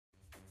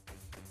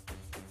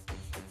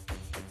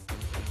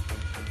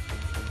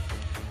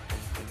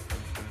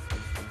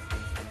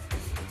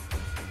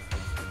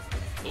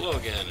Hello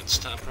again, it's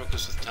Tom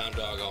Procus with Tom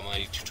Dog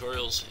Almighty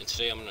Tutorials, and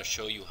today I'm going to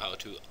show you how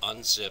to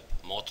unzip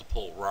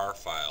multiple RAR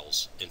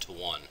files into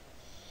one.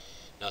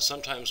 Now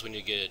sometimes when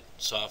you get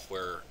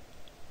software,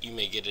 you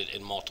may get it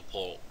in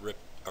multiple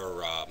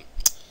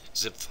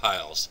zip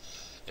files,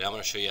 and I'm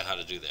going to show you how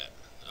to do that.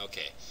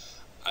 Okay,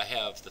 I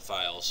have the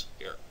files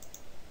here.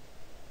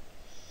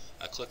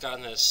 I click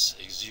on this.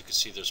 As you can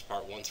see, there's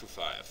part 1 through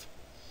 5.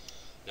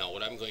 Now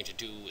what I'm going to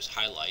do is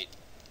highlight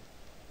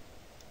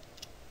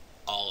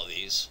all of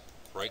these,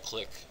 right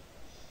click,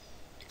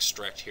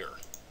 extract here.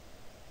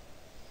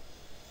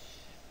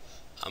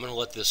 I'm going to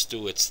let this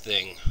do its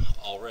thing.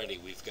 Already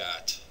we've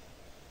got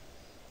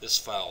this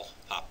file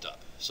popped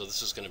up, so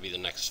this is going to be the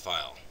next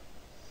file.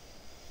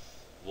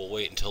 We'll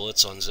wait until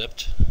it's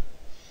unzipped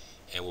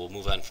and we'll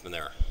move on from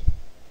there.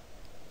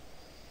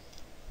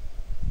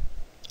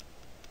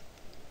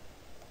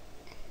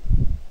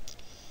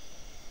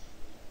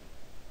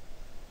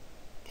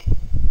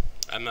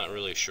 I'm not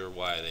really sure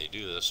why they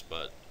do this,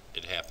 but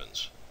it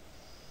happens.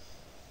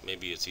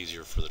 Maybe it's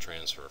easier for the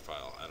transfer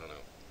file, I don't know.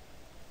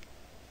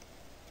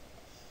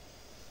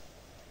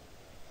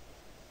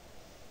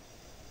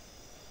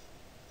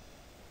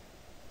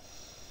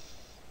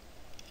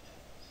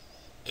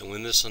 And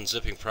when this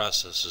unzipping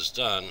process is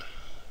done,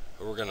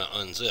 we're going to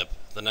unzip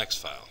the next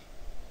file.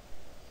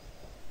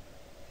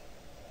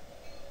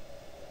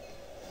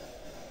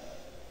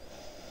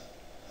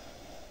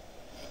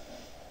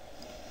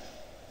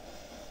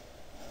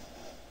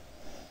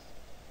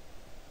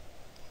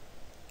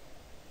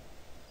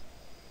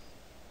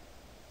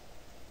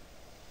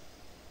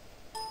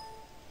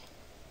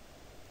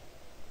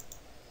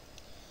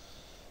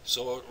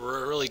 So what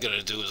we're really going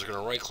to do is we're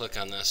going to right click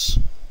on this.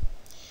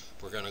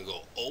 We're going to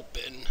go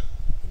open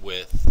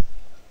with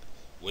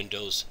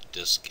Windows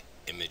Disk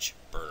Image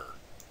Burner.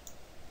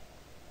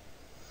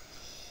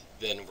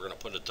 Then we're going to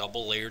put a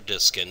double layer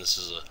disk in. This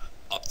is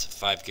up to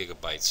 5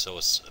 gigabytes, so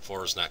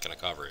 4 is not going to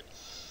cover it.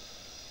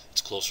 It's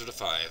closer to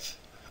 5.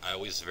 I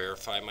always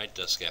verify my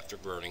disk after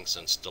burning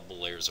since double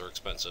layers are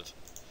expensive.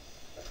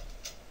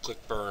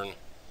 Click burn.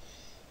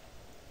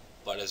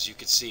 But as you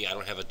can see, I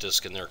don't have a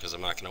disk in there because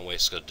I'm not going to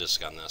waste a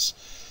disk on this.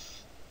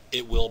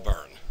 It will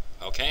burn.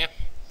 Okay?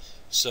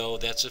 So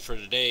that's it for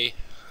today.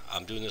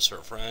 I'm doing this for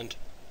a friend.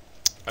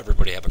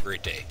 Everybody have a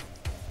great day.